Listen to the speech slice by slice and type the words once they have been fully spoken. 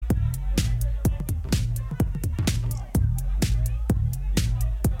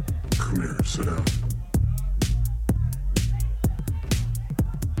Sit down.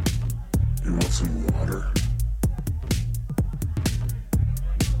 You want some water?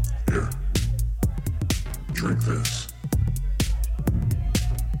 Here. Drink this.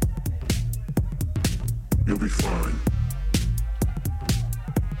 You'll be fine.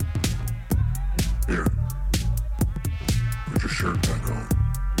 Here. Put your shirt back on.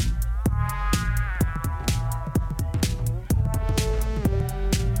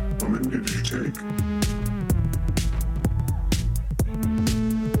 How many did you take?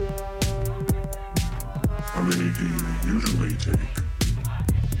 How many do you usually take?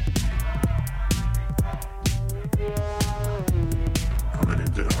 How many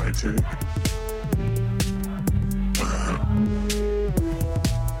did I take?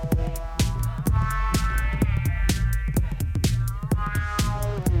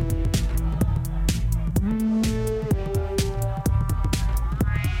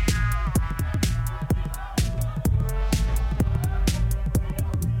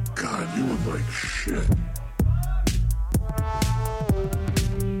 God, you look like shit.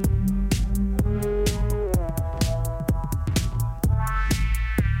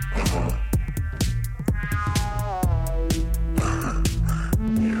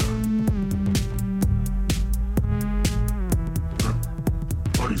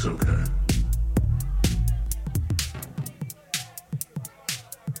 Buddy's okay.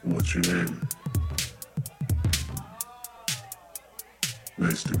 What's your name?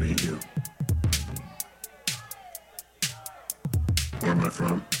 Nice to meet you. Where am I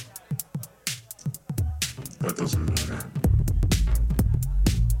from? That doesn't matter.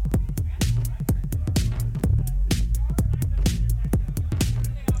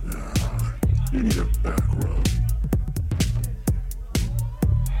 You need a back rub.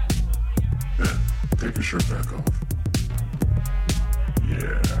 Yeah, take your shirt back off.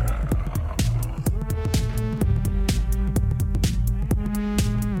 Yeah.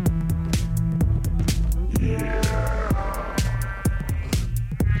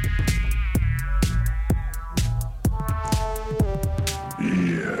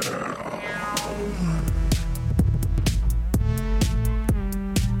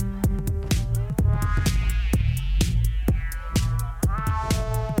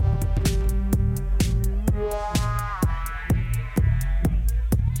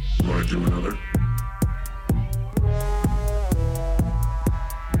 Want to do another?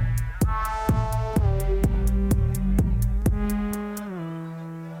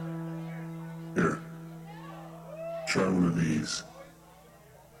 Here. Try one of these.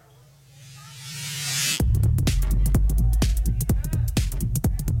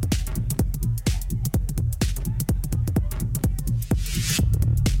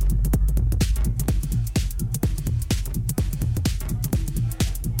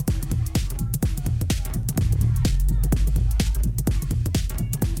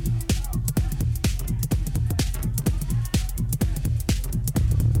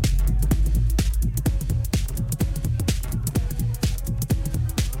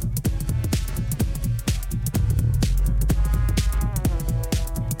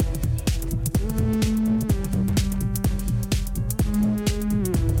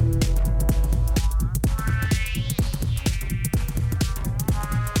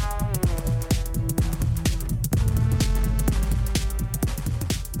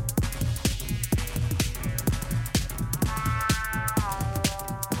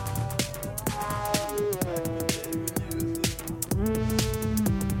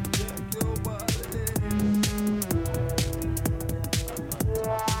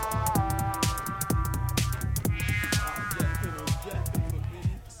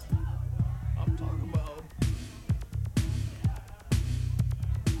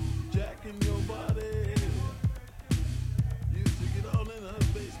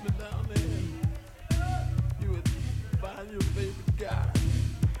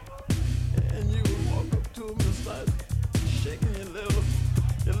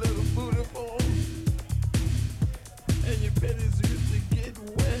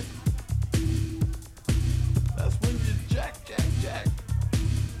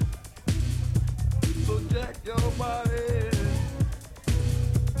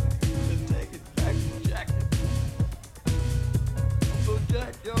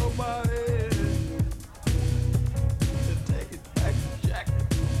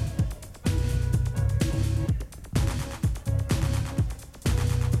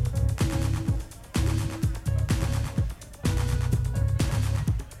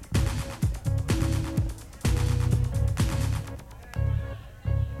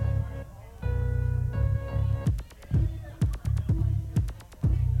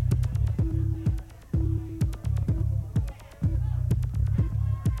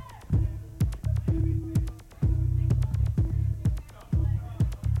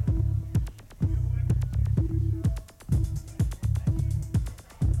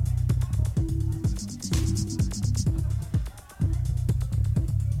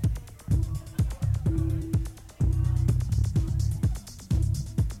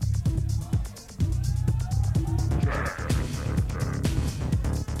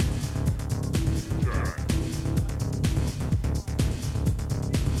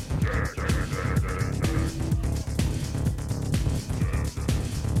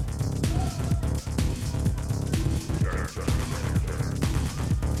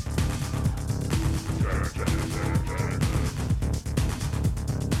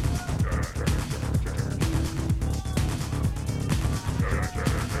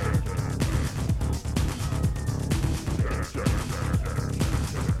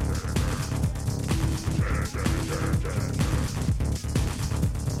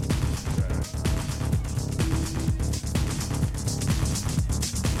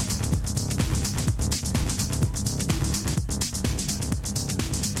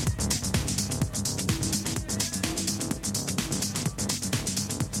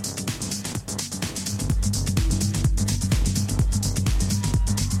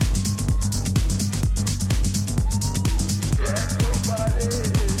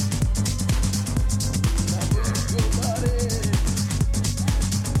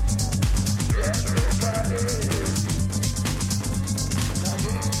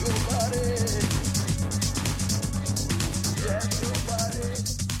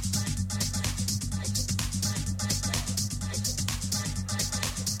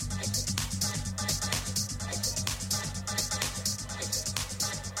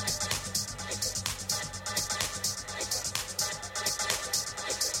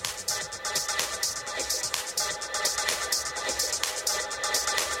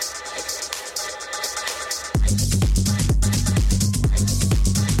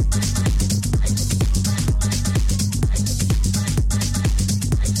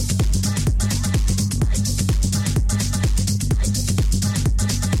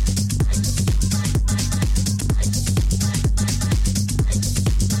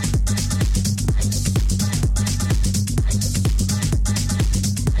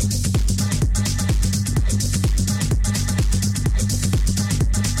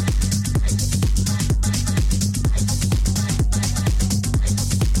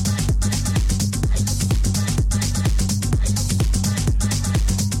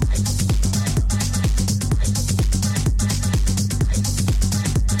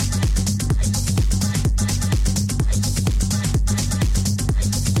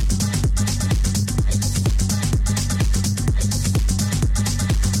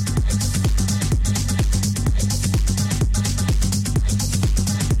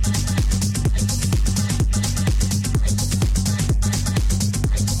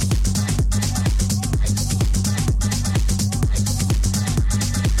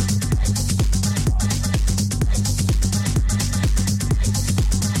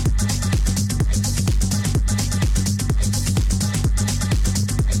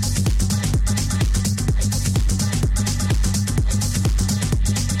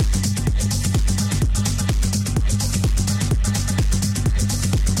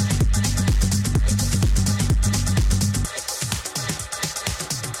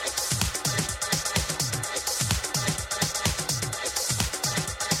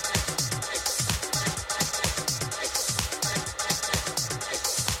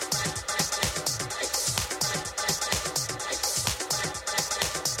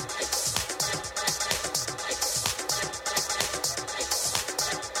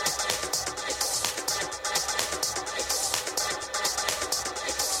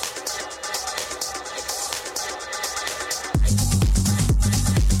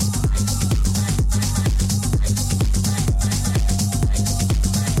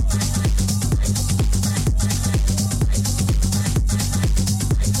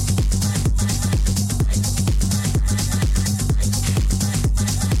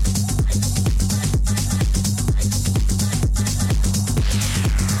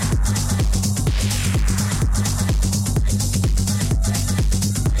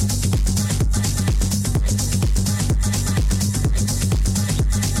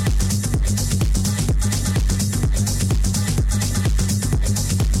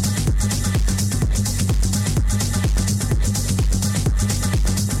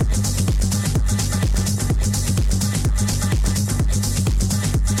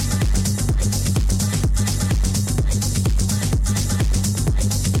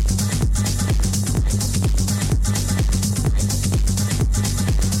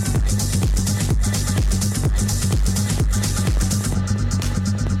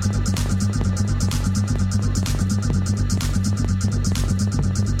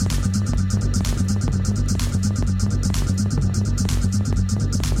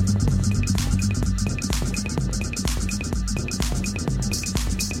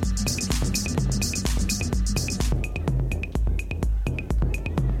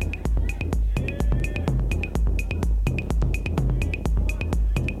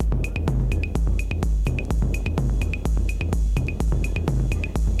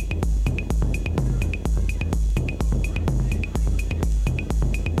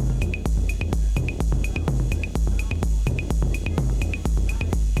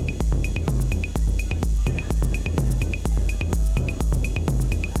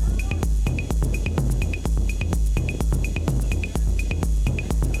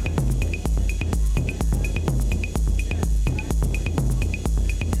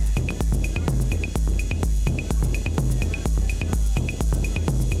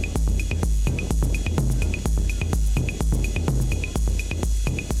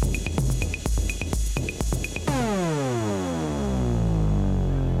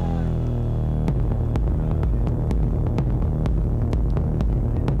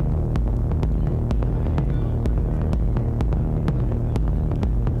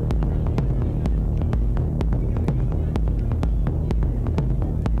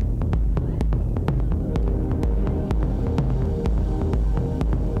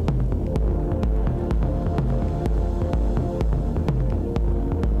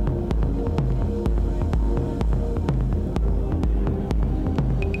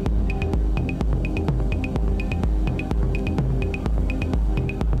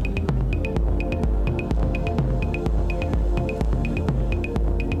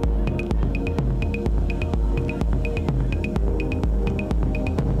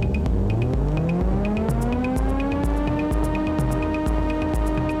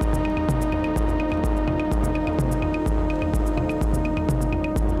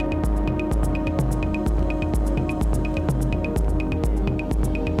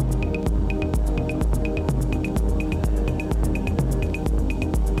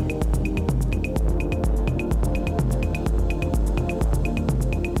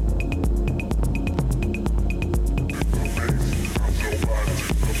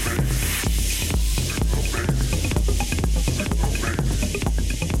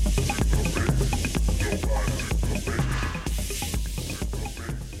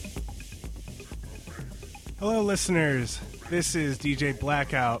 Hello, listeners. This is DJ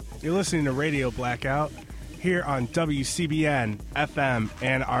Blackout. You're listening to Radio Blackout here on WCBN FM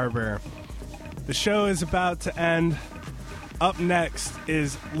Ann Arbor. The show is about to end. Up next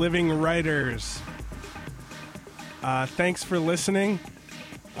is Living Writers. Thanks for listening.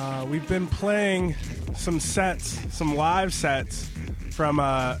 We've been playing some live sets from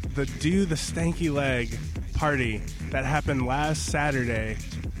the Do the Stanky Leg party that happened last Saturday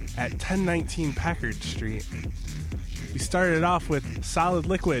at 1019 Packard Street. We started off with Solid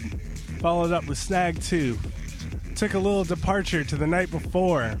Liquid, followed up with Snag 2. Took a little departure to the night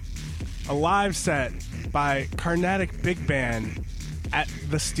before, a live set by Carnatic Big Band at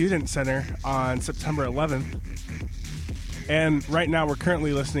the Student Center on September 11th. And right now we're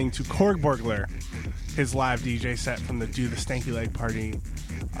currently listening to Korgborgler, his live DJ set from the Do the Stanky Leg party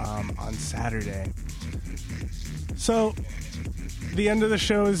on Saturday. So the end of the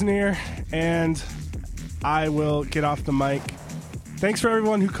show is near, and I will get off the mic. Thanks for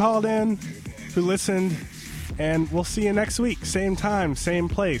everyone who called in, who listened, and we'll see you next week. Same time, same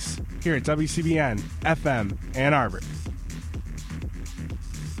place, here at WCBN FM Ann Arbor.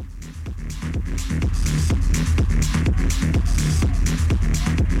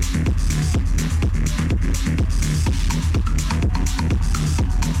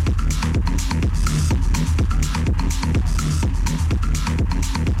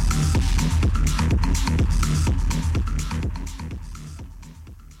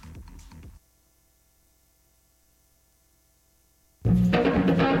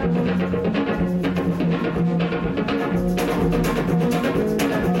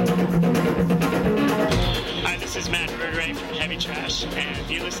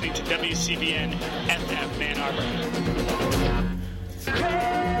 WCBN FM Ann Arbor.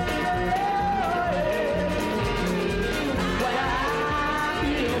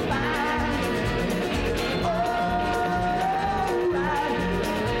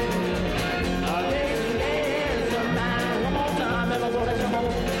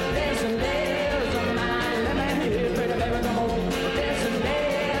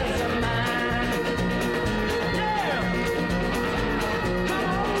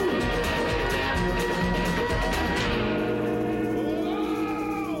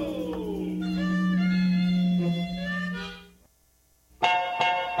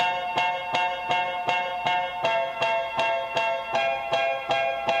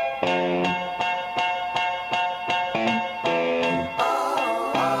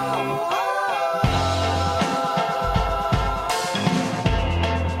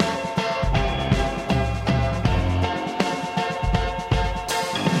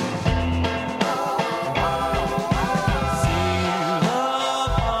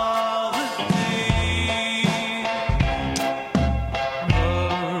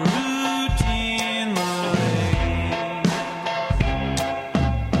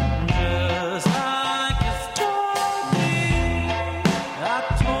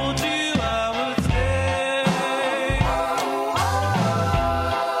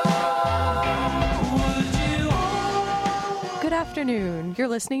 You're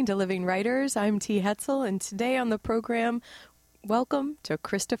listening to Living Writers. I'm T. Hetzel, and today on the program, welcome to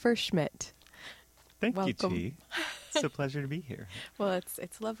Christopher Schmidt. Thank you, T. It's a pleasure to be here. Well,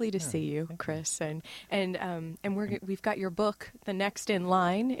 it's lovely to see you, Chris, and we've got your book, The Next in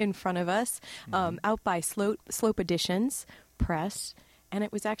Line, in front of us, out by Slope Editions Press. And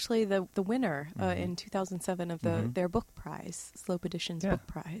it was actually the winner in 2007 of their book prize, Slope Editions Book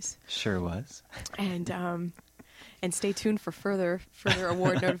Prize. Sure was. And stay tuned for further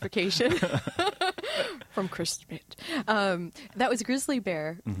award notification from Chris Schmidt. That was Grizzly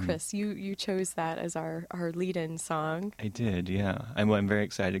Bear, Chris. You chose that as our lead-in song. I did, yeah. I'm very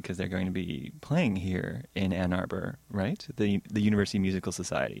excited because they're going to be playing here in Ann Arbor, right? The University Musical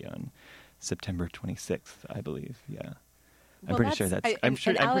Society on September 26th, I believe. Yeah. I'm pretty sure that's Alex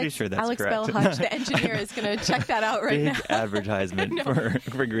correct. Alex Bell-Hutch, the engineer, is going to check that out right now. Big advertisement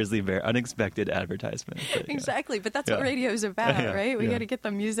for Grizzly Bear. Unexpected advertisement. But, exactly, but that's what radio's about, right? We got to get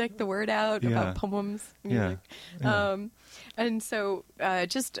the music, the word out about poems, music. And so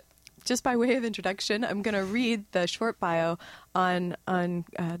just by way of introduction, I'm going to read the short bio on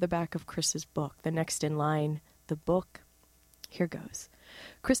the back of Chris's book, The Next in Line, the book. Here goes.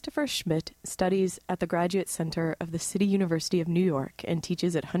 Christopher Schmidt studies at the Graduate Center of the City University of New York and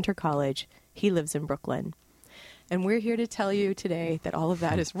teaches at Hunter College. He lives in Brooklyn. And we're here to tell you today that all of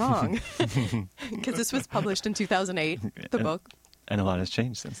that is wrong, because this was published in 2008, the book. And a lot has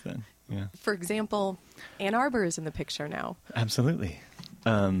changed since then. Yeah. For example, Ann Arbor is in the picture now. Absolutely.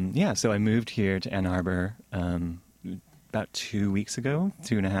 So I moved here to Ann Arbor about 2 weeks ago,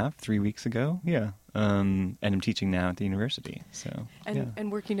 2.5, 3 weeks ago. Yeah. and I'm teaching now at the university. So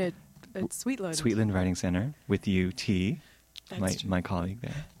and working at Sweetland. Sweetland Writing Center with UT, my colleague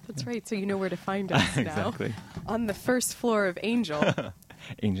there. That's right. So you know where to find us now. Exactly. On the first floor of Angel.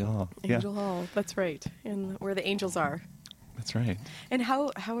 Angel Hall. Angel Hall. That's right. And where the angels are. That's right. And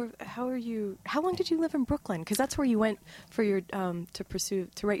how are you? How long did you live in Brooklyn? Because that's where you went for your to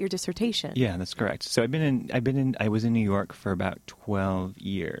write your dissertation. Yeah, that's correct. So I was in New York for about 12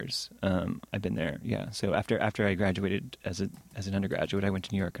 years. I've been there. Yeah. So after I graduated as an undergraduate, I went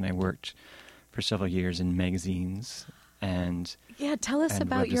to New York and I worked for several years in magazines. And tell us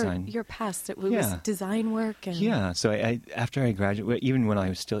about your past. It was design work. And so I after I graduated, even when I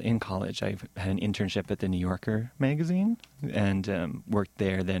was still in college, I had an internship at the New Yorker magazine and worked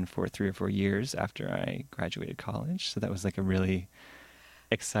there then for 3 or 4 years after I graduated college. So that was like a really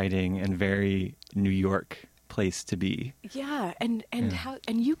exciting and very New York place to be. Yeah, and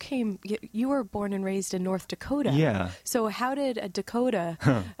you were born and raised in North Dakota. Yeah. So how did a Dakota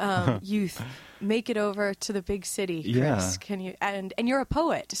youth make it over to the big city, Chris? Yeah. Can you and you're a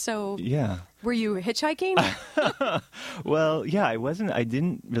poet, so were you hitchhiking? Well, yeah, I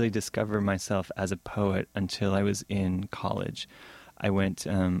didn't really discover myself as a poet until I was in college. I went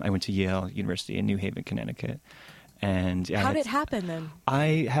to Yale University in New Haven, Connecticut. And how did it happen then?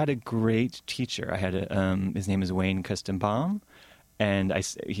 I had a great teacher. I had his name is Wayne Kustenbaum, and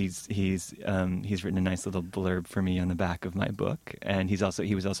he's written a nice little blurb for me on the back of my book. And he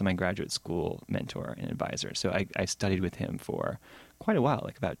was also my graduate school mentor and advisor. So I studied with him for quite a while,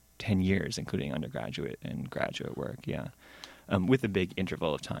 like about 10 years, including undergraduate and graduate work. Yeah, with a big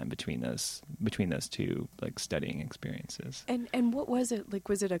interval of time between those two like studying experiences. And what was it like?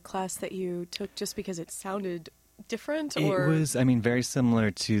 Was it a class that you took just because it sounded different, or it was, very similar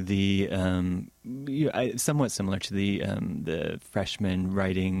to the somewhat similar to the freshman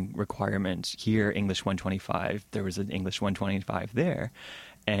writing requirement here, English 125. There was an English 125 there,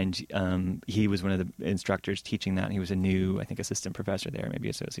 and he was one of the instructors teaching that. He was a new, I think, assistant professor there, maybe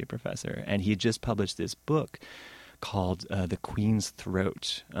associate professor, and he had just published this book called The Queen's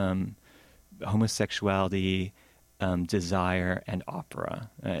Throat: Homosexuality, Desire, and Opera.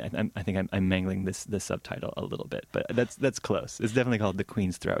 I think I'm mangling this subtitle a little bit, but that's close. It's definitely called The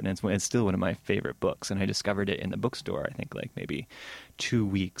Queen's Throat, and it's still one of my favorite books. And I discovered it in the bookstore, I think, like maybe 2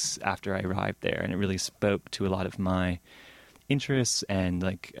 weeks after I arrived there, and it really spoke to a lot of my interests and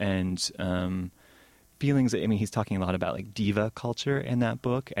feelings. He's talking a lot about like diva culture in that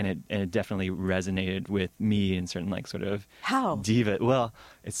book, and it definitely resonated with me in certain like sort of how diva. Well,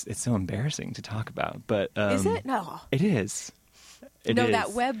 it's so embarrassing to talk about, but is it? No, it is.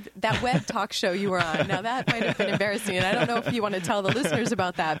 That web talk show you were on. Now that might have been embarrassing, and I don't know if you want to tell the listeners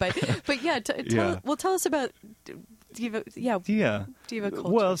about that, but yeah, tell us about diva. Yeah, diva culture.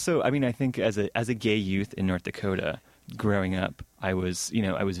 Well, so I think as a gay youth in North Dakota, growing up, I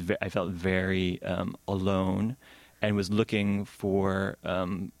felt very alone, and was looking for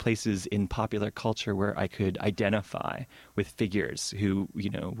places in popular culture where I could identify with figures who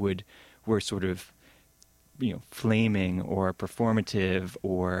were sort of flaming or performative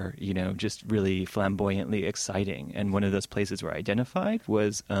or just really flamboyantly exciting. And one of those places where I identified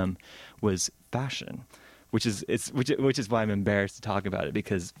was fashion. Which is why I'm embarrassed to talk about it,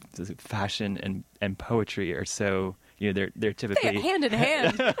 because fashion and poetry are so they're typically hand in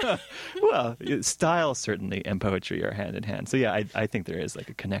hand. Well, style certainly and poetry are hand in hand. So yeah, I think there is like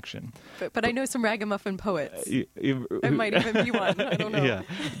a connection. But I know some ragamuffin poets. I might even be one. I don't know. Yeah,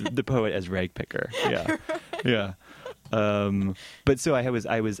 the poet as rag picker. Yeah, yeah. But so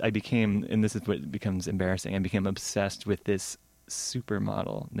I became, and this is what becomes embarrassing, I became obsessed with this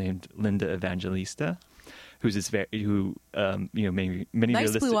supermodel named Linda Evangelista, who's this many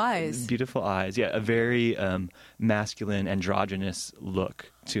nice blue eyes, beautiful eyes, a very masculine, androgynous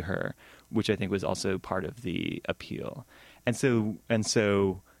look to her, which I think was also part of the appeal. And so,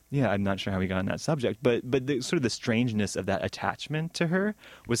 I'm not sure how we got on that subject, but the sort of the strangeness of that attachment to her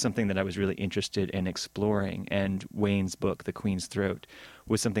was something that I was really interested in exploring. And Wayne's book, The Queen's Throat,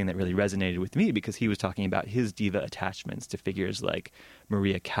 was something that really resonated with me, because he was talking about his diva attachments to figures like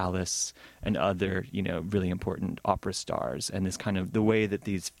Maria Callas and other, really important opera stars, and this kind of the way that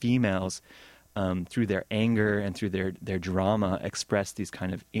these females, through their anger and through their drama, express these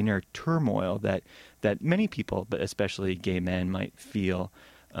kind of inner turmoil that many people, but especially gay men, might feel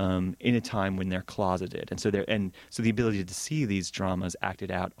in a time when they're closeted. And so the ability to see these dramas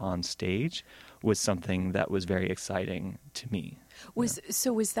acted out on stage was something that was very exciting to me. Was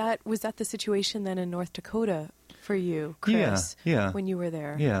that the situation then in North Dakota for you, Chris, when you were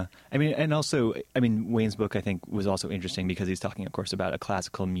there. Yeah. I mean, and also, Wayne's book, I think, was also interesting because he's talking, of course, about a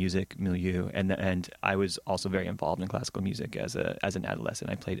classical music milieu. And I was also very involved in classical music as an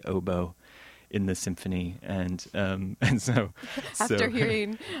adolescent. I played oboe in the symphony, and so after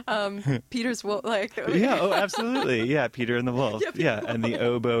hearing Peter's wolf, absolutely, Peter and the Wolf, and the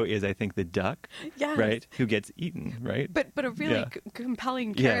oboe is, I think, the duck, right, who gets eaten, right, but a really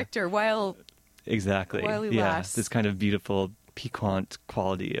compelling character while he lasts. This kind of beautiful piquant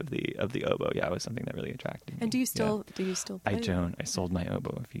quality of the oboe, was something that really attracted me. And do you still play? I don't. I sold my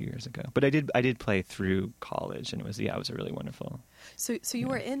oboe a few years ago, but I did play through college, and it was a really wonderful. So you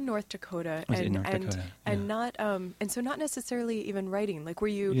were in North Dakota, and not necessarily even writing. Like, were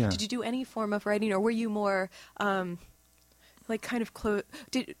you? Yeah. Did you do any form of writing, or were you more like kind of close?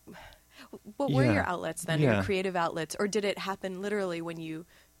 What were your outlets then? Your creative outlets, or did it happen literally when you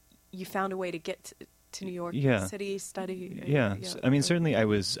found a way to get to New York City, study? I mean, certainly I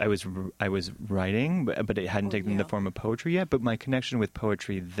was writing, but it hadn't taken the form of poetry yet. But my connection with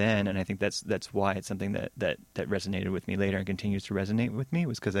poetry then, and I think that's why it's something that resonated with me later and continues to resonate with me,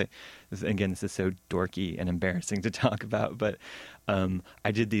 was because this is so dorky and embarrassing to talk about, but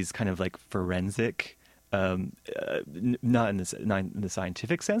I did these kind of like forensic, not in the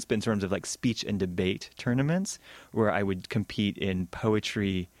scientific sense, but in terms of like speech and debate tournaments where I would compete in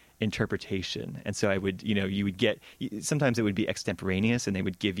poetry interpretation. And so I would, you would get, sometimes it would be extemporaneous, and they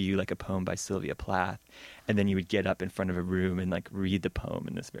would give you like a poem by Sylvia Plath, and then you would get up in front of a room and like read the poem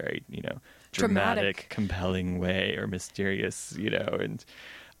in this very, dramatic, compelling way, or mysterious,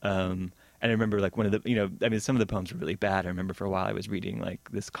 and I remember like one of the, some of the poems were really bad. I remember for a while I was reading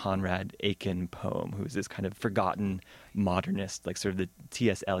like this Conrad Aiken poem, who was this kind of forgotten modernist, like sort of the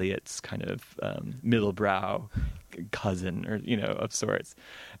T.S. Eliot's kind of middlebrow cousin, or of sorts.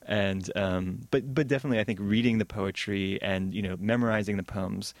 And but definitely I think reading the poetry and memorizing the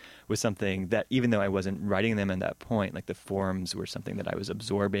poems was something that, even though I wasn't writing them at that point, like the forms were something that I was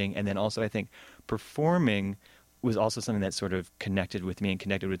absorbing. And then also I think performing was also something that sort of connected with me and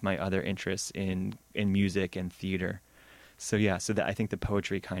connected with my other interests in music and theater. So that I think the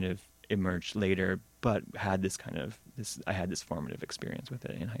poetry kind of emerged later, but had I had this formative experience with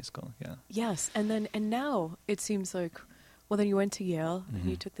it in high school. Yeah. Yes, and now it seems like, well, then you went to Yale and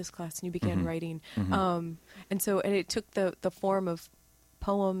you took this class and you began writing, and it took the form of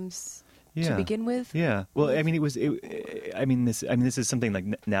poems. To begin with? Yeah. Well, I mean, this is something like,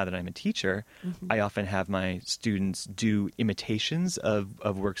 now that I'm a teacher, I often have my students do imitations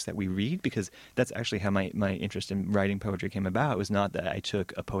of works that we read, because that's actually how my interest in writing poetry came about. It was not that I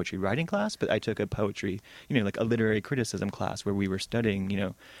took a poetry writing class, but I took a poetry, like a literary criticism class where we were studying,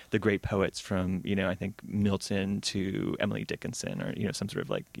 the great poets from, I think Milton to Emily Dickinson, or, some sort of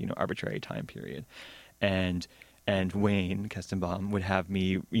like, arbitrary time period. And Wayne Kestenbaum would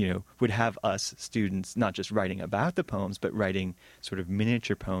have us students not just writing about the poems, but writing sort of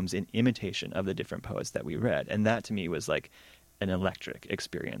miniature poems in imitation of the different poets that we read. And that to me was like an electric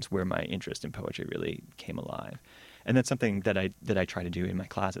experience where my interest in poetry really came alive. And that's something that I try to do in my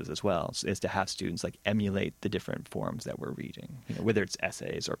classes as well, is to have students like emulate the different forms that we're reading, whether it's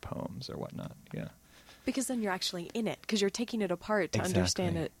essays or poems or whatnot. Yeah. Because then you're actually in it, because you're taking it apart to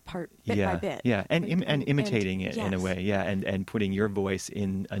understand it bit by bit. Yeah, and imitating it in a way, and putting your voice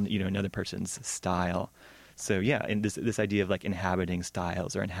in another person's style. So and this idea of like inhabiting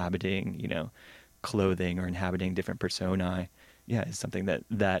styles, or inhabiting clothing, or inhabiting different personae, is something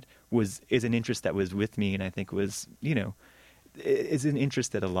that is an interest that was with me, and I think was is an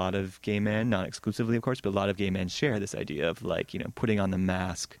interest that a lot of gay men, not exclusively of course, but a lot of gay men share, this idea of like putting on the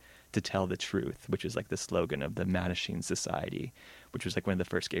mask to tell the truth, which is like the slogan of the Mattachine Society, which was like one of the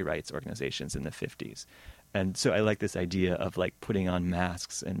first gay rights organizations in the 50s. And so I like this idea of like putting on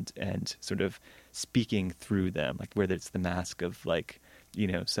masks and sort of speaking through them, like whether it's the mask of like,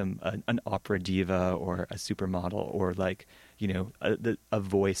 an opera diva or a supermodel, or like, a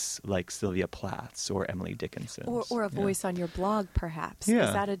voice like Sylvia Plath's or Emily Dickinson's. Or a voice on your blog, perhaps.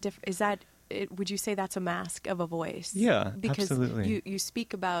 Yeah. Would you say that's a mask of a voice? Yeah, because absolutely. you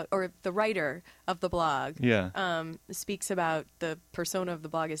speak about, or the writer of the blog speaks about the persona of the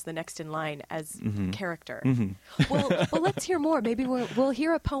blog as the next in line as character. Well, let's hear more. Maybe we'll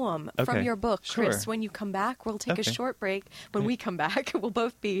hear a poem from your book, Chris. When you come back, we'll take a short break. When we come back, we'll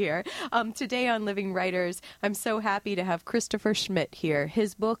both be here. Today on Living Writers, I'm so happy to have Christopher Schmidt here.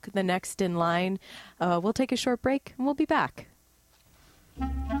 His book, The Next in Line. We'll take a short break, and we'll be back.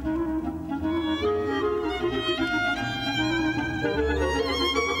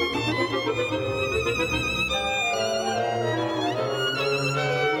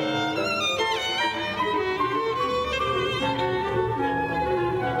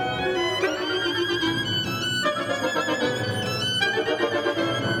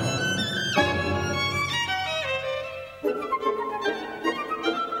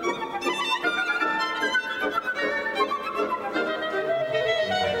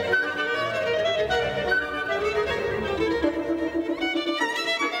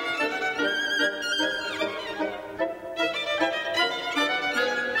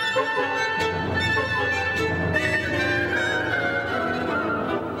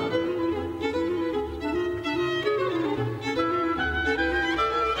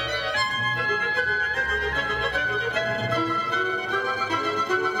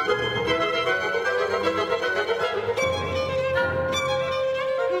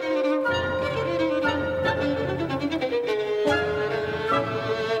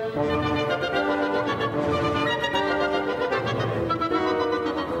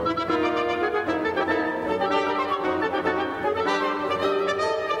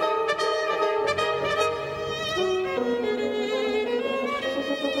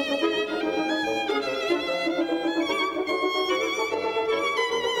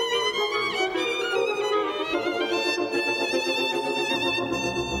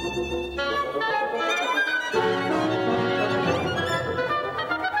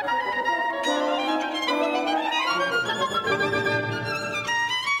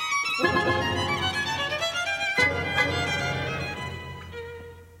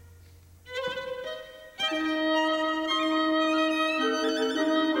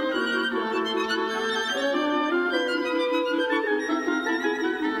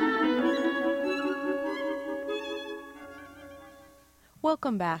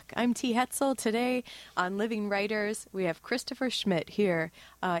 welcome back. I'm T. Hetzel. Today on Living Writers, we have Christopher Schmidt here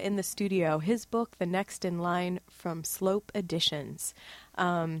in the studio. His book, The Next in Line, from Slope Editions.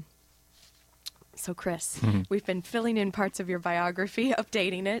 So, Chris, we've been filling in parts of your biography,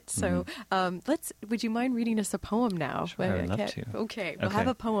 updating it. So, would you mind reading us a poem now? Sure, I would love to. Okay, we'll have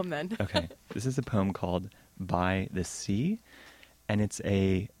a poem then. Okay, this is a poem called "By the Sea," and it's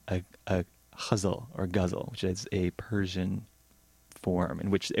a ghazal or ghazal, which is a Persian form in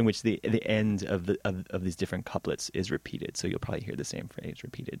which the end of these different couplets is repeated. So you'll probably hear the same phrase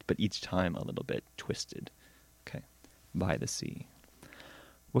repeated, but each time a little bit twisted. Okay, by the sea.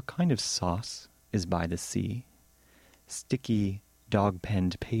 What kind of sauce is by the sea? Sticky,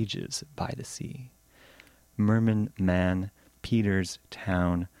 dog-penned pages by the sea. Merman Man, Peters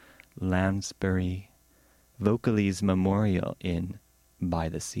Town, Lansbury, Vocalese Memorial Inn by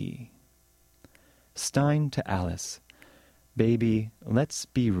the sea. Stein to Alice, baby, let's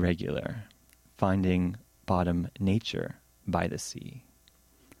be regular, finding bottom nature by the sea.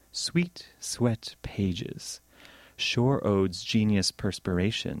 Sweet sweat pages, shore odes genius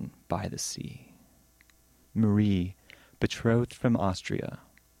perspiration by the sea. Marie, betrothed from Austria,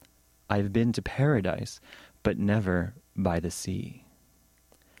 I've been to paradise, but never by the sea.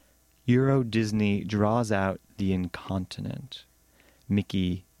 Euro Disney draws out the incontinent.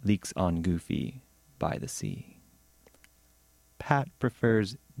 Mickey leaks on Goofy by the sea. Pat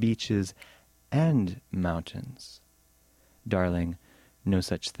prefers beaches and mountains. Darling, no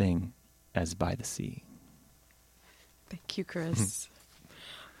such thing as by the sea. Thank you, Chris.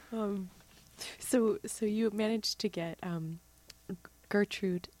 So you managed to get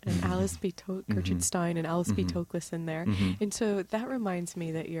Gertrude and Alice B. Gertrude Stein and Alice B. Toklas in there, and so that reminds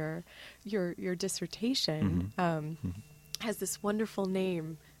me that your dissertation has this wonderful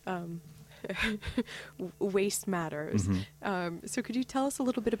name. Waste Matters. So could you tell us a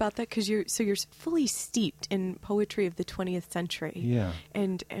little bit about that? Because you're fully steeped in poetry of the 20th century,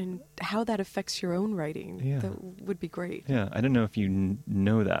 and how that affects your own writing. Yeah. That would be great. Yeah, I don't know if you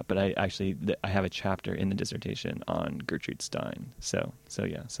know that, but I have a chapter in the dissertation on Gertrude Stein. So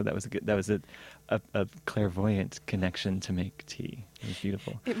that was a clairvoyant connection to make tea. It was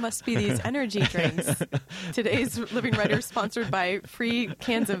beautiful. It must be these energy drinks. Today's Living Writers sponsored by free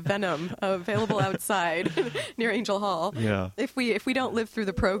cans of Venom available outside near Angel Hall. Yeah. If we don't live through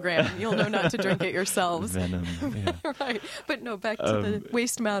the program, you'll know not to drink it yourselves. Venom. Yeah. Right. But no, back to the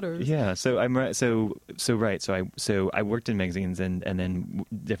Waste Matters. Yeah. So I worked in magazines and then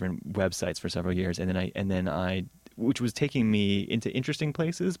different websites for several years, and then I which was taking me into interesting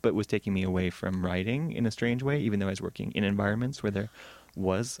places, but was taking me away from writing in a strange way, even though I was working in environments where there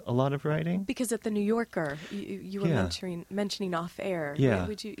was a lot of writing. Because at the New Yorker, you were mentioning off air. Yeah.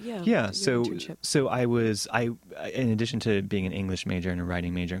 Internship. So I in addition to being an English major and a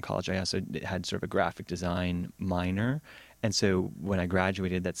writing major in college, I also had sort of a graphic design minor. And so when I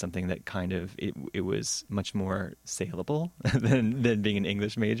graduated, that's something that kind of, it was much more saleable than being an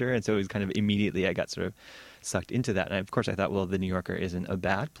English major. And so it was kind of immediately I got sort of sucked into that. And of course I thought, well, the New Yorker isn't a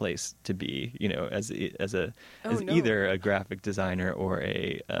bad place to be, as either a graphic designer or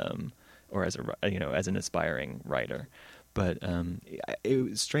as an aspiring writer. But it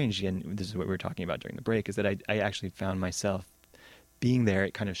was strange, and this is what we were talking about during the break, is that I actually found myself being there.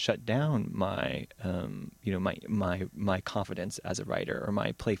 It kind of shut down my confidence as a writer or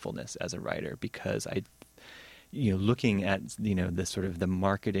my playfulness as a writer, because I, looking at the sort of the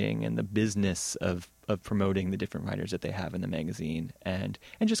marketing and the business of promoting the different writers that they have in the magazine, and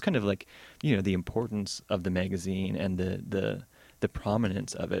just kind of like the importance of the magazine and the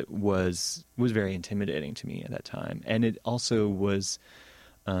prominence of it was very intimidating to me at that time. And it also was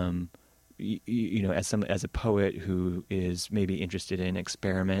as a poet who is maybe interested in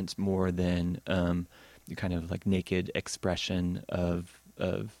experiment more than kind of like naked expression of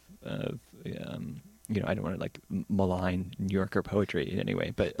I don't want to like malign New Yorker poetry in any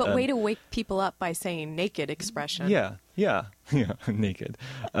way, but way to wake people up by saying naked expression. Yeah, naked.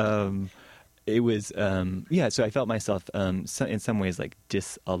 It was, so I felt myself in some ways like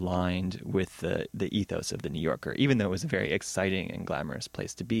disaligned with the ethos of the New Yorker. Even though it was a very exciting and glamorous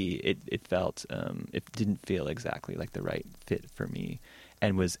place to be, it felt, it didn't feel exactly like the right fit for me.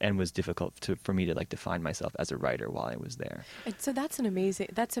 And was difficult for me to like define myself as a writer while I was there. And so that's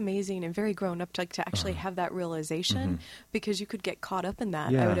amazing and very grown up to actually have that realization, because you could get caught up in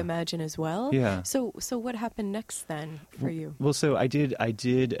that, I would imagine, as well. Yeah. So what happened next then for you? Well, so I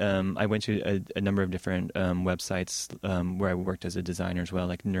went to a number of different websites where I worked as a designer as well,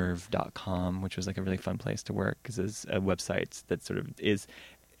 like Nerve.com, which was like a really fun place to work, because it's a website that sort of is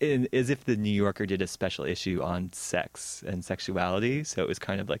as if the New Yorker did a special issue on sex and sexuality, so it was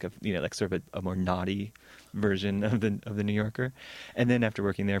kind of like sort of a more naughty version of the New Yorker. And then after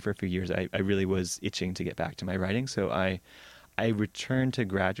working there for a few years, I really was itching to get back to my writing, so I returned to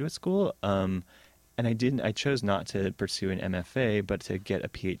graduate school, and I chose not to pursue an MFA, but to get a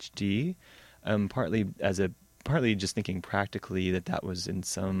PhD, partly just thinking practically that was in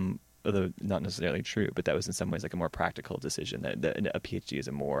some, although not necessarily true, but that was in some ways like a more practical decision, that a PhD is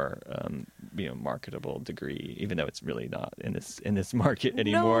a more marketable degree, even though it's really not in this market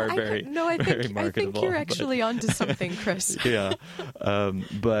anymore. I think you're actually onto something, Chris. Yeah,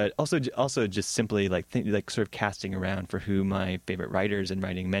 but also just simply sort of casting around for who my favorite writers and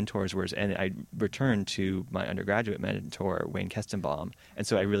writing mentors were, and I returned to my undergraduate mentor, Wayne Kestenbaum, and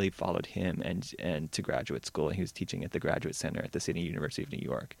so I really followed him and to graduate school. He was teaching at the Graduate Center at the City University of New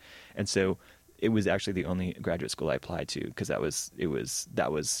York. And so it was actually the only graduate school I applied to, because that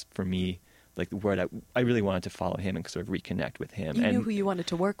was for me like where I really wanted to follow him and sort of reconnect with him. You knew who you wanted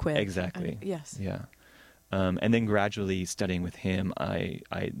to work with. Exactly. Yes. Yeah. And then gradually studying with him, I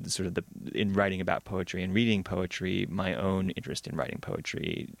sort of in writing about poetry and reading poetry, my own interest in writing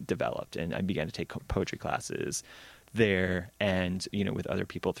poetry developed, and I began to take poetry classes there and with other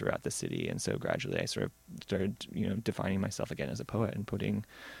people throughout the city. And so gradually I sort of started defining myself again as a poet and putting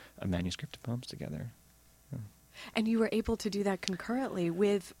a manuscript of poems together. Yeah. And you were able to do that concurrently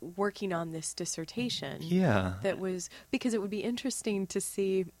with working on this dissertation. Yeah. That was because it would be interesting to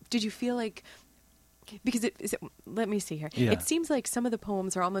see. Did you feel like, because let me see here. Yeah. It seems like some of the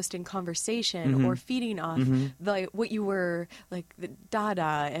poems are almost in conversation or feeding off what you were like the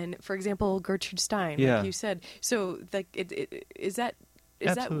Dada and, for example, Gertrude Stein, like you said. So like is that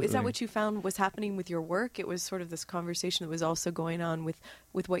what you found was happening with your work? It was sort of this conversation that was also going on with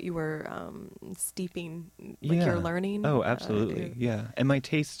what you were steeping, your learning. Oh, absolutely, yeah. And my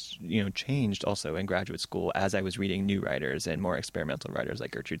tastes, changed also in graduate school as I was reading new writers and more experimental writers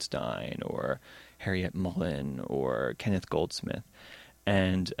like Gertrude Stein or Harriet Mullen or Kenneth Goldsmith.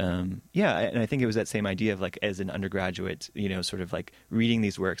 And and I think it was that same idea of like as an undergraduate, sort of like reading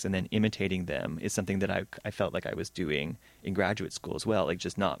these works and then imitating them is something that I felt like I was doing in graduate school as well, like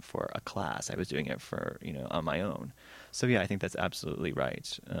just not for a class. I was doing it for, on my own. So yeah, I think that's absolutely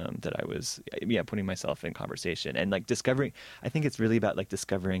right, that I was, putting myself in conversation and like discovering, I think it's really about like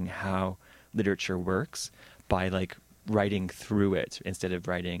discovering how literature works by like writing through it instead of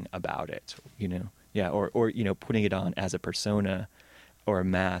writing about it, or putting it on as a persona or a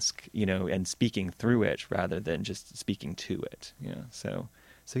mask, and speaking through it rather than just speaking to it, So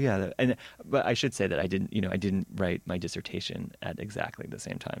yeah, but I should say that I didn't write my dissertation at exactly the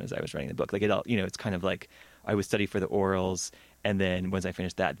same time as I was writing the book. Like it all, it's kind of like I would study for the orals, and then once I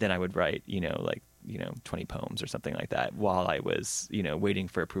finished that, then I would write, 20 poems or something like that while I was, waiting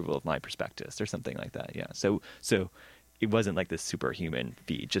for approval of my prospectus or something like that. Yeah. So it wasn't like this superhuman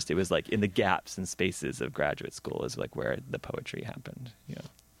feat. Just it was like in the gaps and spaces of graduate school is like where the poetry happened.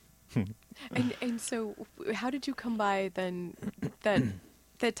 Yeah. And so, how did you come by then that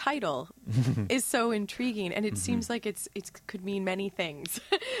the title is so intriguing, and it seems like it could mean many things.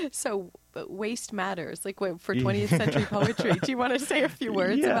 So, but waste matters, like for 20th century poetry. Do you want to say a few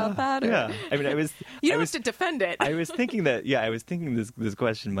words about that? Or? Yeah, I mean, you don't have to defend it. I was thinking this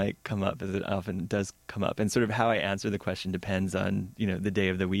question might come up, as it often does come up, and sort of how I answer the question depends on the day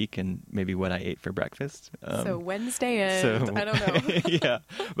of the week and maybe what I ate for breakfast. So Wednesday and I don't know. Yeah,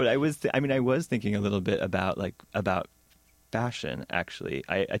 but I was thinking a little bit about fashion. Actually,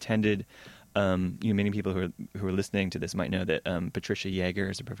 I attended. Many people who are listening to this might know that Patricia Yeager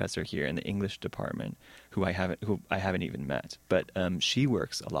is a professor here in the English department, who I haven't even met, but she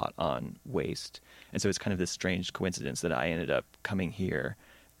works a lot on waste, and so it's kind of this strange coincidence that I ended up coming here,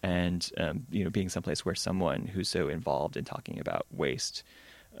 and being someplace where someone who's so involved in talking about waste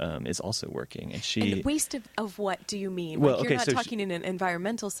is also working. And waste of what do you mean? Well, like you're not talking in an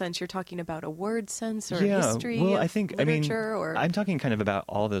environmental sense. You're talking about a word sense or history of literature? Or I'm talking kind of about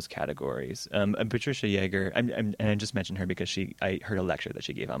all those categories. Patricia Yeager, and I just mentioned her because I heard a lecture that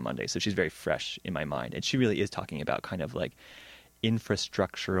she gave on Monday, so she's very fresh in my mind. And she really is talking about kind of like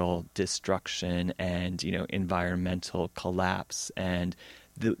infrastructural destruction and, environmental collapse and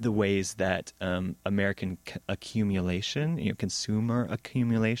the ways that American accumulation, consumer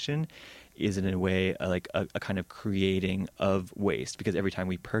accumulation, is in a way like a kind of creating of waste, because every time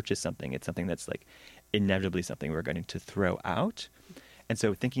we purchase something, it's something that's like inevitably something we're going to throw out. And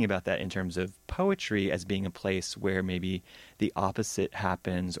so thinking about that in terms of poetry as being a place where maybe the opposite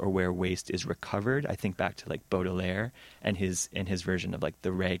happens or where waste is recovered, I think back to like Baudelaire and his version of like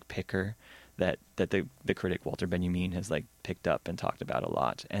the rag picker, that the critic Walter Benjamin has like picked up and talked about a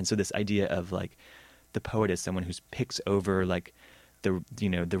lot. And so this idea of like the poet as someone who picks over like the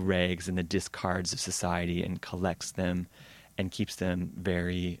rags and the discards of society and collects them and keeps them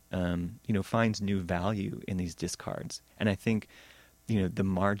very finds new value in these discards. And I think the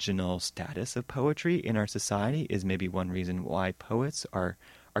marginal status of poetry in our society is maybe one reason why poets are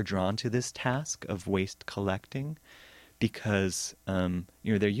drawn to this task of waste collecting, because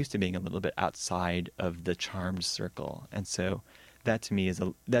they're used to being a little bit outside of the charmed circle. And so that to me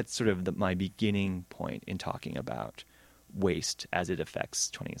that's sort of my beginning point in talking about waste as it affects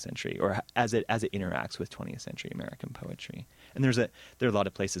 20th century, or as it interacts with 20th century American poetry. And there are a lot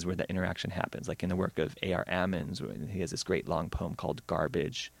of places where that interaction happens, like in the work of A.R. Ammons. He has this great long poem called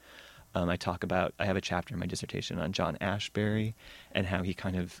Garbage. I have a chapter in my dissertation on John Ashbery and how he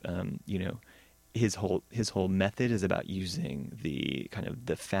kind of his whole method is about using the kind of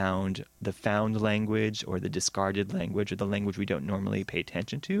the found language, or the discarded language, or the language we don't normally pay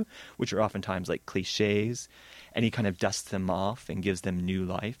attention to, which are oftentimes like cliches, and he kind of dusts them off and gives them new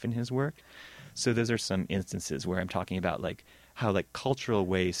life in his work. So those are some instances where I'm talking about like how like cultural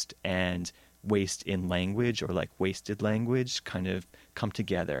waste and waste in language, or like wasted language, kind of come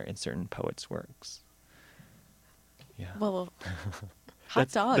together in certain poets' works. Yeah. Well,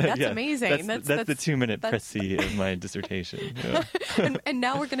 hot dog. That's amazing. That's the 2-minute précis of my dissertation. Yeah. and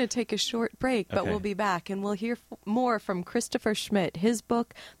now we're going to take a short break, but we'll be back, and we'll hear more from Christopher Schmidt. His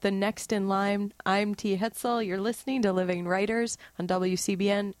book, The Next in Line. I'm T. Hetzel. You're listening to Living Writers on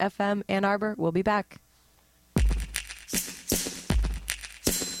WCBN FM Ann Arbor. We'll be back.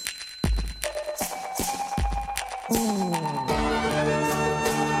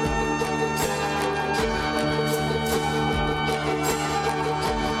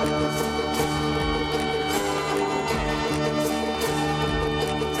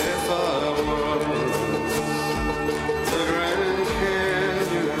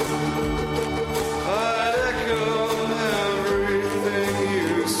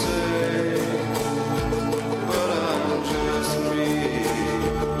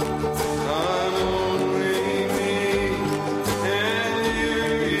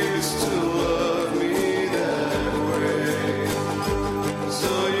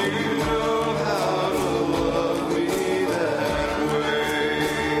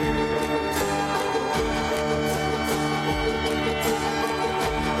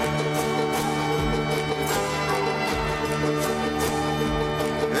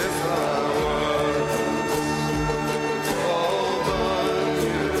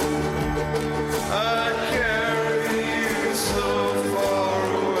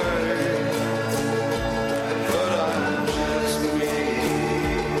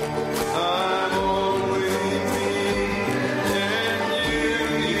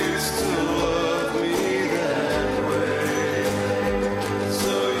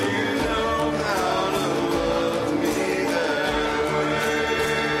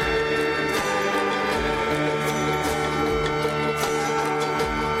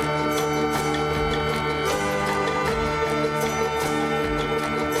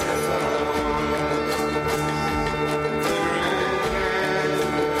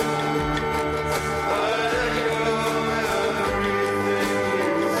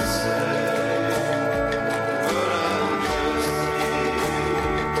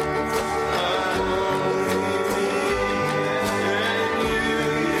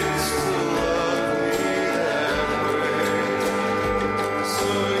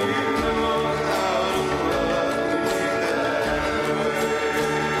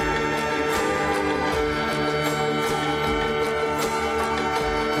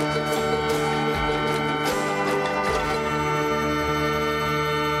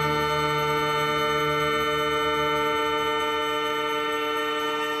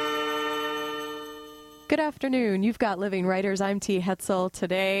 Good afternoon. You've got Living Writers. I'm T. Hetzel.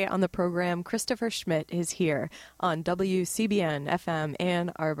 Today on the program, Christopher Schmidt is here on WCBN FM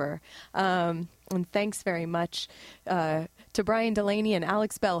Ann Arbor. And thanks very much to Brian Delaney and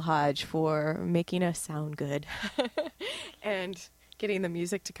Alex Belhodge for making us sound good and getting the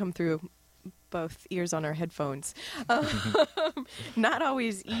music to come through both ears on our headphones. Not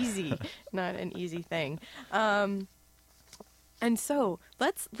always easy. Not an easy thing. And so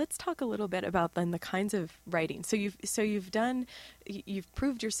let's talk a little bit about then the kinds of writing. So you've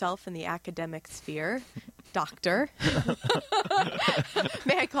proved yourself in the academic sphere, doctor.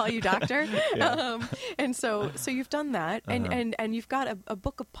 May I call you doctor? Yeah. And so you've done that, and you've got a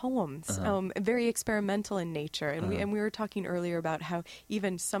book of poems, very experimental in nature. And we were talking earlier about how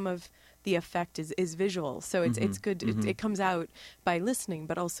even some of the effect is visual. So it's good. It comes out by listening,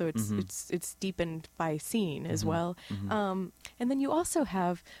 but also it's deepened by seeing as well. And then you also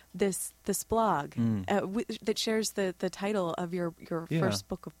have this blog that shares the title of your first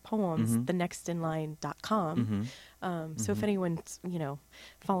book of poems, thenextinline.com. So if anyone's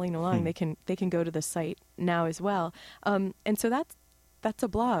following along, they can go to the site now as well. And so that's a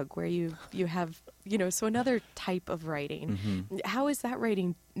blog where you have so another type of writing. How is that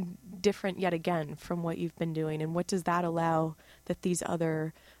writing different yet again from what you've been doing, and what does that allow that these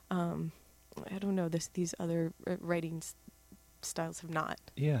other these other writing styles have not?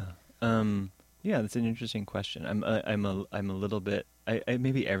 That's an interesting question. I'm a little bit.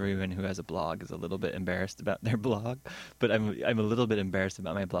 Maybe everyone who has a blog is a little bit embarrassed about their blog, but I'm a little bit embarrassed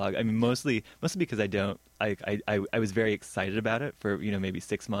about my blog. I mean, mostly because I was very excited about it for maybe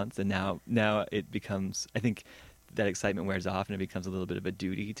 6 months, and now it becomes, I think that excitement wears off, and it becomes a little bit of a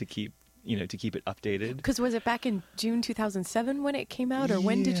duty to keep it updated. Because was it back in June 2007 when it came out, or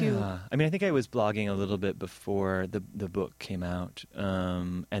when did you? I mean, I think I was blogging a little bit before the book came out,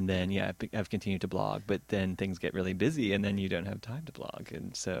 and then I've continued to blog, but then things get really busy, and then you don't have time to blog,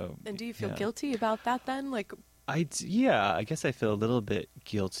 and so. And do you feel guilty about that then? Like. I guess I feel a little bit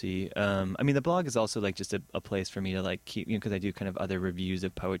guilty. I mean, the blog is also like just a place for me to like keep, because I do kind of other reviews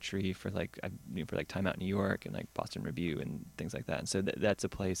of poetry for like Time Out New York and like Boston Review and things like that. And so that's a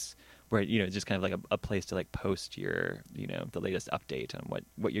place where just kind of like a place to like post your the latest update on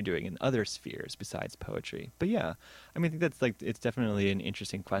what you're doing in other spheres besides poetry. But I mean, I think that's like, it's definitely an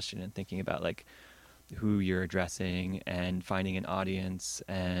interesting question, and thinking about like who you're addressing and finding an audience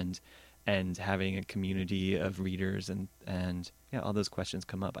and having a community of readers and all those questions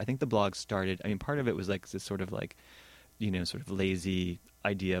come up. I think the blog started, I mean, part of it was like this sort of like, sort of lazy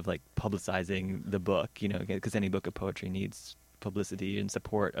idea of like publicizing the book, because any book of poetry needs publicity and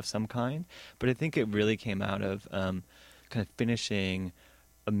support of some kind. But I think it really came out of kind of finishing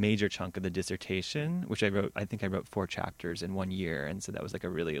a major chunk of the dissertation, which I think I wrote 4 chapters in 1 year. And so that was like a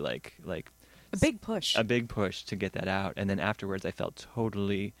really like a big push to get that out. And then afterwards I felt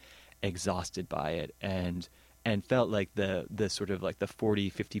totally exhausted by it, and felt like the sort of like the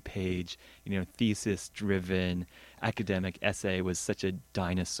 40-50 page thesis driven academic essay was such a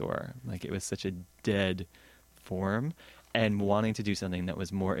dinosaur, like it was such a dead form, and wanting to do something that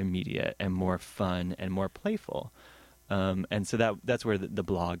was more immediate and more fun and more playful, and so that's where the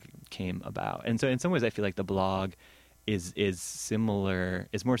blog came about. And so in some ways I feel like the blog is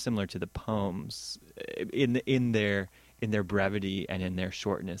more similar to the poems in their brevity and in their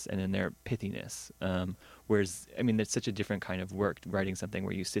shortness and in their pithiness. Whereas, I mean, it's such a different kind of work, writing something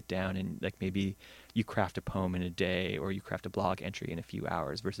where you sit down and like maybe you craft a poem in a day, or you craft a blog entry in a few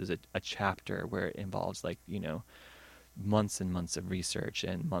hours, versus a chapter where it involves like, months and months of research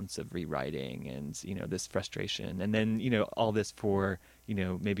and months of rewriting and, this frustration. And then, all this for,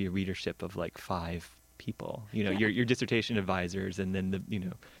 maybe a readership of like 5 people, your dissertation advisors, and then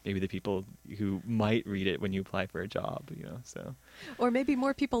maybe the people who might read it when you apply for a job, so. Or maybe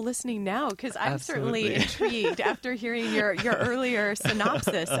more people listening now, because I'm certainly intrigued after hearing your earlier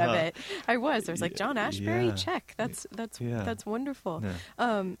synopsis of it. I was like, John Ashbery, check. That's wonderful.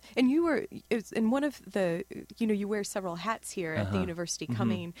 Yeah. And you were in one of the, you wear several hats here at the university,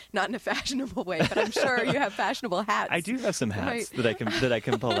 coming not in a fashionable way, but I'm sure you have fashionable hats. I do have some hats that I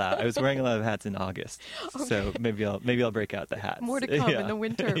can pull out. I was wearing a lot of hats in August. Okay. So maybe I'll break out the hats. More to come in the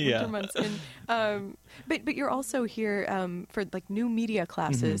winter months. And, but you're also here for like new media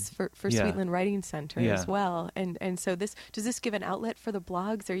classes for Sweetland Writing Center as well. And so does this give an outlet for the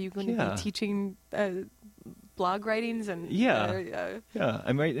blogs? Are you going to be teaching blog writings and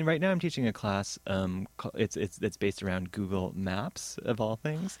I'm right now I'm teaching a class it's based around Google Maps of all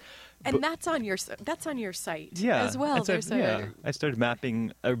things. And that's on your site as well. I started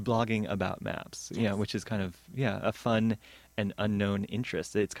blogging about maps, which is kind of a fun and unknown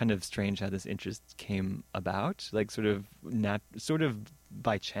interest. It's kind of strange how this interest came about, like sort of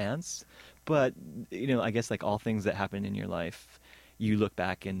by chance. But I guess like all things that happen in your life, you look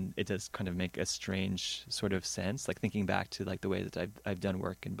back and it does kind of make a strange sort of sense. Like thinking back to like the way that I've done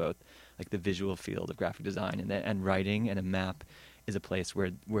work in both like the visual field of graphic design and writing, and a map is a place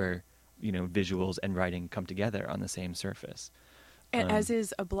where visuals and writing come together on the same surface. As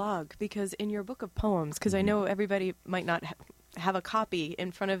is a blog, because in your book of poems, because I know everybody might not have a copy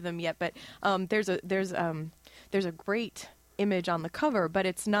in front of them yet, but there's a great image on the cover, but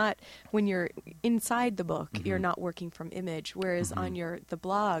it's not, when you're inside the book, you're not working from image, whereas on the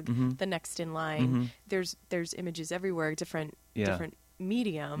blog, The Next in Line, there's images everywhere, different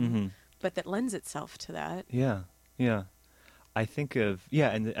medium, but that lends itself to that. I think of,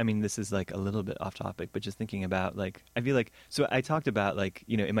 and I mean, this is like a little bit off topic, but just thinking about like, I feel like, so I talked about like,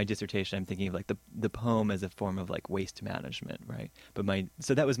 in my dissertation, I'm thinking of like the poem as a form of like waste management, right? But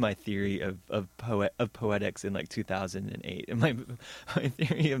so that was my theory of poetics in like 2008. And my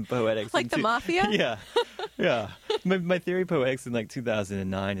theory of poetics. Like the mafia? Yeah. Yeah. My theory of poetics in like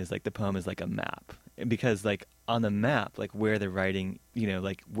 2009 is like the poem is like a map. Because like on the map, like where the writing,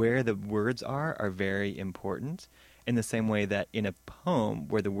 like where the words are very important. In the same way that in a poem,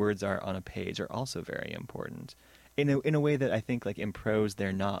 where the words are on a page are also very important. In a way that I think, like, in prose,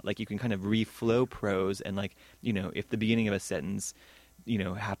 they're not. Like, you can kind of reflow prose, and, like, if the beginning of a sentence,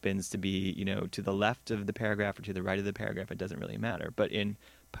 happens to be, to the left of the paragraph or to the right of the paragraph, it doesn't really matter. But in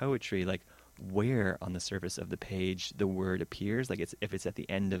poetry, like, where on the surface of the page the word appears, like, if it's at the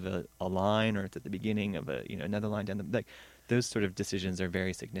end of a line or it's at the beginning of another line down the, like, those sort of decisions are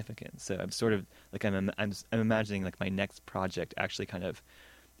very significant. So I'm sort of like I'm imagining like my next project actually kind of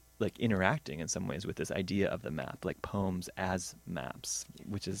like interacting in some ways with this idea of the map, like poems as maps,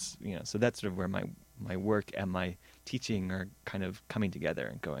 which is so that's sort of where my work and my teaching are kind of coming together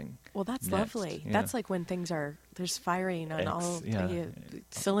and going. Well, that's next. Lovely. Yeah. That's like when there's firing on all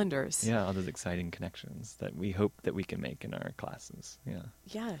cylinders. Yeah, all those exciting connections that we hope that we can make in our classes. Yeah.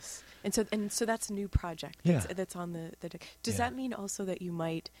 Yes, and so that's a new project. That's on the. Does that mean also that you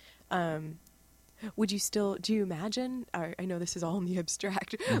might? Would you still? Do you imagine? I know this is all in the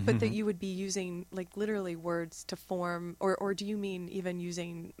abstract, but that you would be using like literally words to form, or do you mean even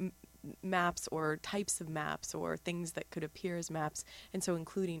using maps or types of maps or things that could appear as maps, and so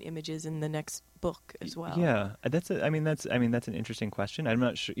including images in the next book as well? Yeah, that's an interesting question. I'm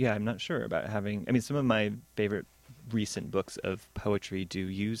not sure. Yeah, I'm not sure about having. I mean, some of my favorite recent books of poetry do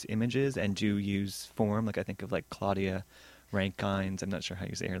use images and do use form. Like I think of like Claudia Rankine's, I'm not sure how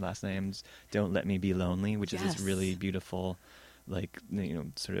you say her last name's Don't Let Me Be Lonely, which is this really beautiful, like,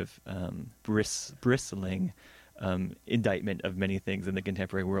 sort of bristling indictment of many things in the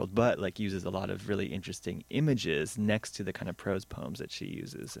contemporary world, but like uses a lot of really interesting images next to the kind of prose poems that she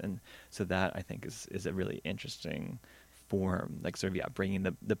uses. And so that I think is a really interesting form, like sort of bringing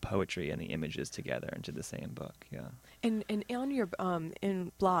the poetry and the images together into the same book. And on your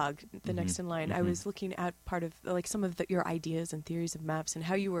in blog, the next in line, I was looking at part of like some of your ideas and theories of maps and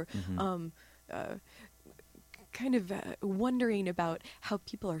how you were kind of wondering about how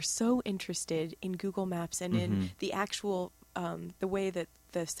people are so interested in Google Maps and in the actual the way that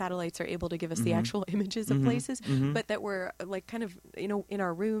the satellites are able to give us the actual images of places, but that we're like kind of in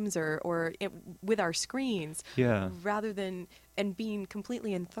our rooms or with our screens, rather than and being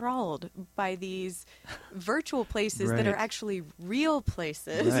completely enthralled by these virtual places that are actually real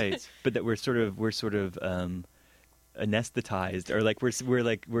places, right? But that we're sort of anesthetized, or like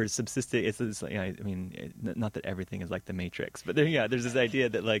we're subsisting. It's like, I mean, not that everything is like the Matrix, but there's this idea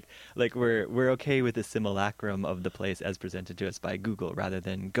that like we're okay with the simulacrum of the place as presented to us by Google rather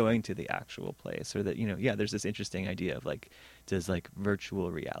than going to the actual place, or that there's this interesting idea of like, does like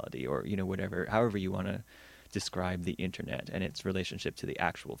virtual reality or whatever, however you want to describe the internet and its relationship to the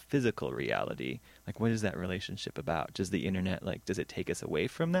actual physical reality, like what is that relationship about? Does the internet, like, does it take us away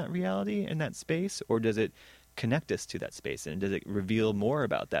from that reality and that space, or does it connect us to that space, and does it reveal more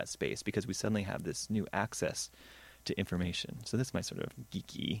about that space because we suddenly have this new access to information? So that's my sort of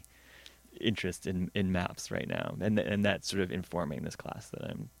geeky interest in maps right now, and that's sort of informing this class that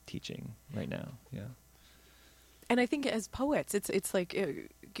I'm teaching right now. And I think as poets, it's like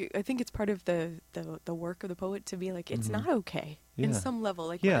I think it's part of the work of the poet to be like, it's not okay in some level,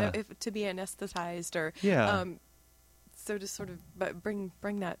 like if to be anesthetized or so to sort of bring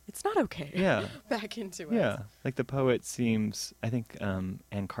that it's not okay back into us. Yeah, like the poet seems, I think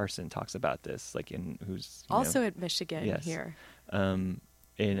Anne Carson talks about this, like who's also at Michigan here.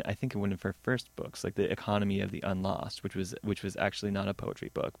 In I think in one of her first books, like The Economy of the Unlost, which was actually not a poetry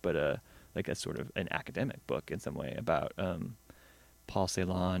book, but like a sort of an academic book in some way about Paul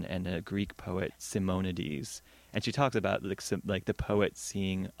Celan and a Greek poet Simonides. And she talks about like the poet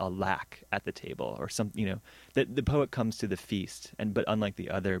seeing a lack at the table, or some, that the poet comes to the feast, but unlike the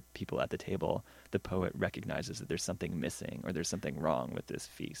other people at the table, the poet recognizes that there's something missing or there's something wrong with this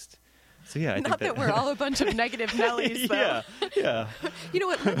feast. So I not think that we're all a bunch of negative Nellies, though. Yeah. You know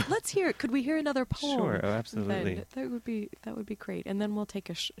what? Let's hear it. Could we hear another poem? Sure, absolutely. Then that would be great. And then we'll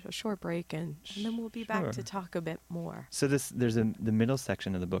take a short break, and then we'll be back to talk a bit more. So the middle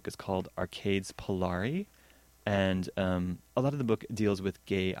section of the book is called Arcades Polari. And a lot of the book deals with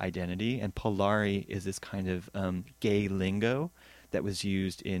gay identity, and Polari is this kind of gay lingo that was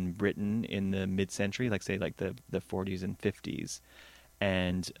used in Britain in the mid-century, like say like the 40s and 50s.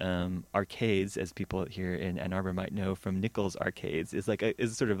 And arcades, as people here in Ann Arbor might know from Nichols Arcades, is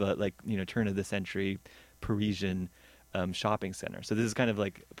sort of a turn of the century Parisian shopping center. So this is kind of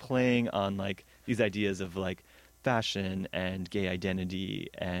like playing on like these ideas of like fashion and gay identity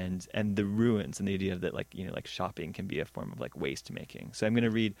and the ruins and the idea that like shopping can be a form of like waste making. So I'm going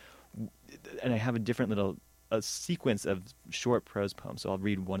to read, and I have a different little sequence of short prose poems. So I'll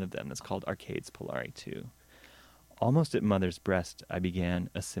read one of them that's called Arcades Polari 2. Almost at mother's breast, I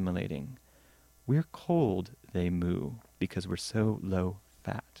began assimilating. We're cold, they moo, because we're so low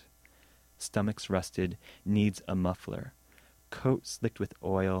fat. Stomachs rusted, needs a muffler. Coat slicked with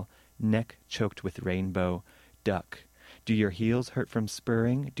oil, neck choked with rainbow. Duck, do your heels hurt from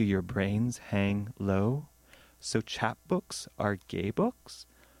spurring? Do your brains hang low? So chapbooks are gay books?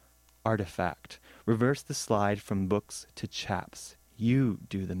 Artifact, reverse the slide from books to chaps. You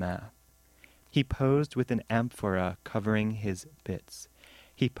do the math. He posed with an amphora covering his bits.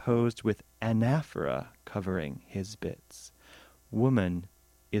 He posed with anaphora covering his bits. Woman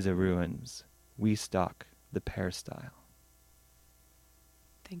is a ruins. We stock the peristyle.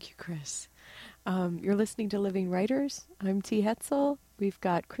 Thank you, Chris. You're listening to Living Writers. I'm T. Hetzel. We've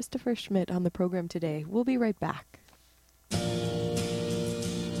got Christopher Schmidt on the program today. We'll be right back.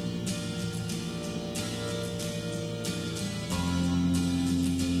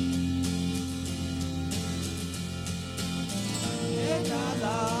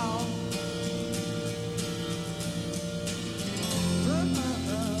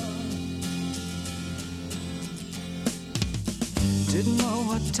 Didn't know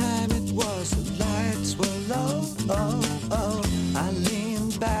what time it was, the lights were low. I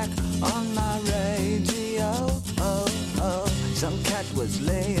leaned back on my radio. Some cat was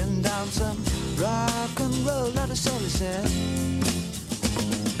laying down some rock and roll, not a soul said.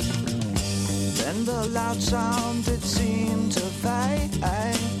 Then the loud sound it seemed to fade,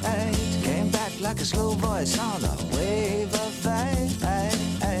 came back like a slow voice on a wave of fate.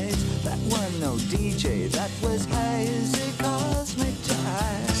 That weren't no DJ, that was hazy cosmic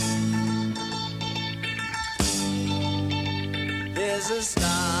jive. There's a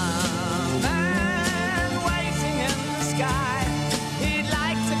starman waiting in the sky. He'd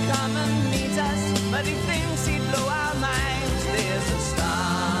like to come and meet us, but he thinks he'd blow our minds. There's a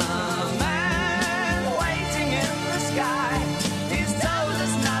starman waiting in the sky. He's told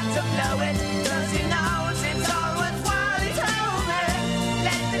us not to blow it, 'cause he knows it's all worthwhile. He told me,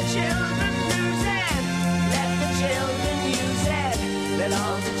 let the children lose it, let the children use it, let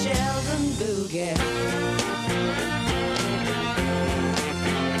all the children boogie.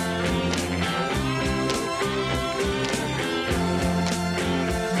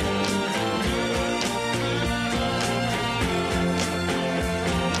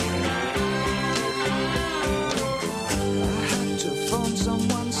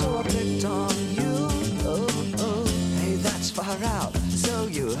 Someone, so I picked on you. Hey, that's far out, so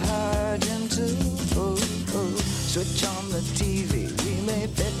you heard him too. Switch on the TV, we may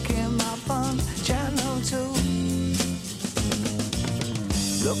pick him up on channel 2.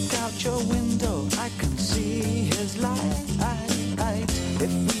 Look out your window, I can see his light.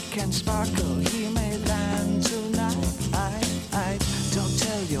 If we can sparkle, he may land tonight. Don't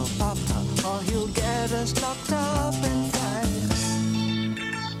tell your papa, or he'll get us locked up in fights.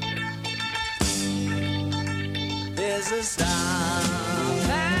 There's a starman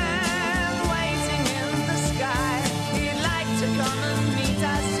waiting in the sky. He'd like to come and meet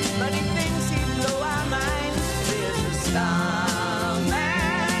us, but he thinks he'd blow our minds. There's a starman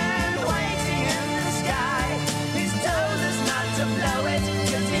waiting in the sky. He's told us not to blow it,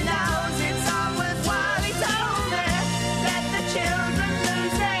 'cause he knows it's all worthwhile. He told me, let the children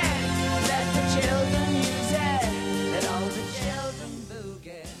lose it, let the children use it, let all the children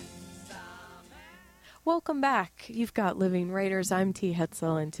boogie. Welcome back. You've got Living Writers. I'm T.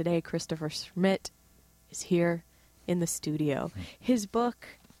 Hetzel, and today Christopher Schmidt is here in the studio. His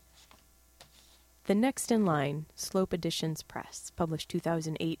book, The Next in Line, Slope Editions Press, published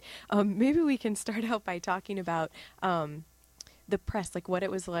 2008. Maybe we can start out by talking about the press, like what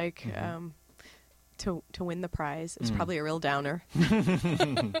it was like to win the prize. It was probably a real downer.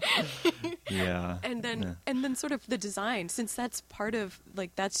 Yeah. And then sort of the design, since that's part of,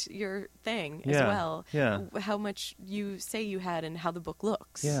 like, that's your thing as Yeah, well. yeah. How much you say you had and how the book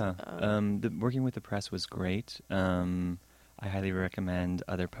looks. Yeah. Working with the press was great. I highly recommend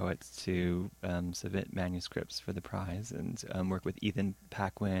other poets to submit manuscripts for the prize and work with Ethan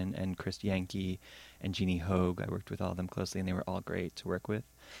Paquin and Chris Yankee and Jeannie Hogue. I worked with all of them closely, and they were all great to work with.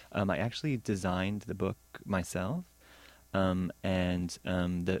 I actually designed the book myself, and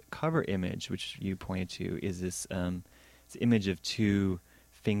the cover image, which you pointed to, is this image of two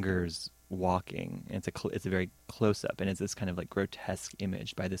fingers walking, and it's a very close up, and it's this kind of like grotesque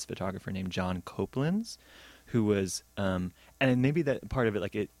image by this photographer named John Copelands, who was and maybe that part of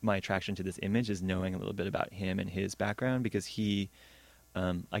it, my attraction to this image is knowing a little bit about him and his background, because he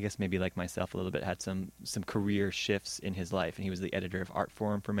I guess maybe like myself a little bit had some career shifts in his life, and he was the editor of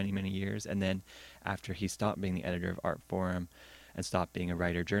Artforum for many years, and then after he stopped being the editor of Artforum and stopped being a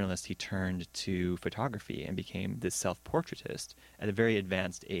writer journalist, he turned to photography and became this self-portraitist at a very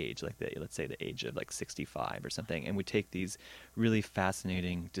advanced age, let's say the age of 65 or something, and would take these really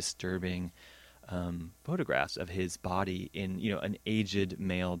fascinating, disturbing photographs of his body in, an aged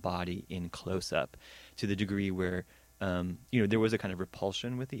male body in close-up, to the degree where there was a kind of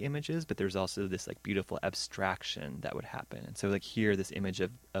repulsion with the images, but there's also this beautiful abstraction that would happen. And so here, this image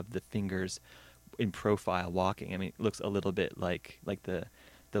of the fingers in profile walking, I mean, it looks a little bit like the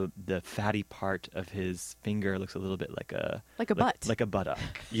fatty part of his finger looks a little bit like a butt, like a buttock.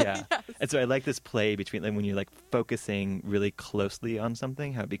 Yeah. Yes. And so I like this play between when you're focusing really closely on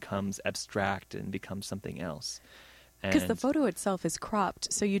something, how it becomes abstract and becomes something else. Because the photo itself is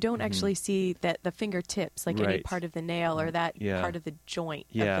cropped, so you don't actually see that the fingertips, any part of the nail or that part of the joint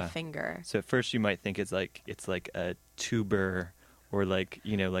of the finger. So at first you might think it's like a tuber, or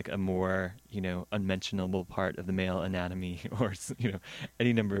a more unmentionable part of the male anatomy, or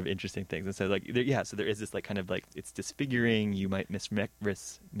any number of interesting things. And so so there is this kind of it's disfiguring. You might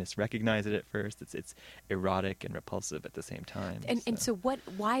misrecognize it at first. It's erotic and repulsive at the same time. And so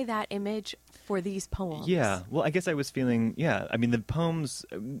why that image for these poems? Yeah, well, I guess I was feeling I mean, the poems,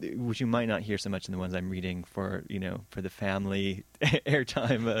 which you might not hear so much in the ones I'm reading for the family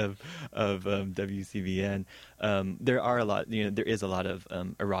airtime of WCBN. There are a lot. There is a lot of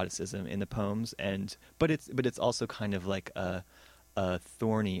eroticism in the poems, but it's also kind of like a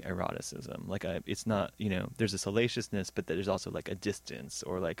thorny eroticism. It's not, there's a salaciousness, but there's also a distance,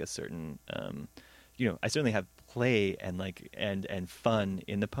 or a certain I certainly have play and fun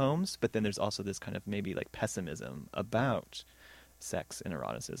in the poems, but then there's also this kind of maybe pessimism about sex and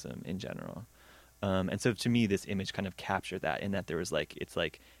eroticism in general. And so to me, this image kind of captured that, in that there was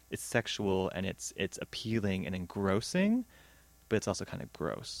it's sexual and it's appealing and engrossing, but it's also kind of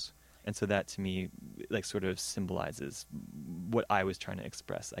gross. And so that to me sort of symbolizes what I was trying to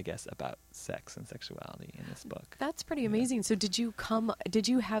express, I guess, about sex and sexuality in this book. That's pretty amazing. Yeah. So did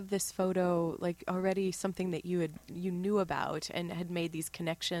you have this photo already something that you knew about and had made these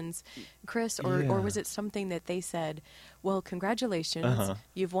connections, Chris, or was it something that they said, well, congratulations,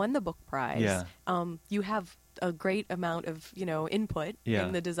 you've won the book prize. Yeah. You have a great amount of input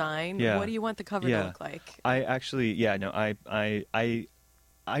in the design. Yeah. What do you want the cover to look like? I actually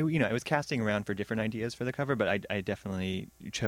I was casting around for different ideas for the cover, but I definitely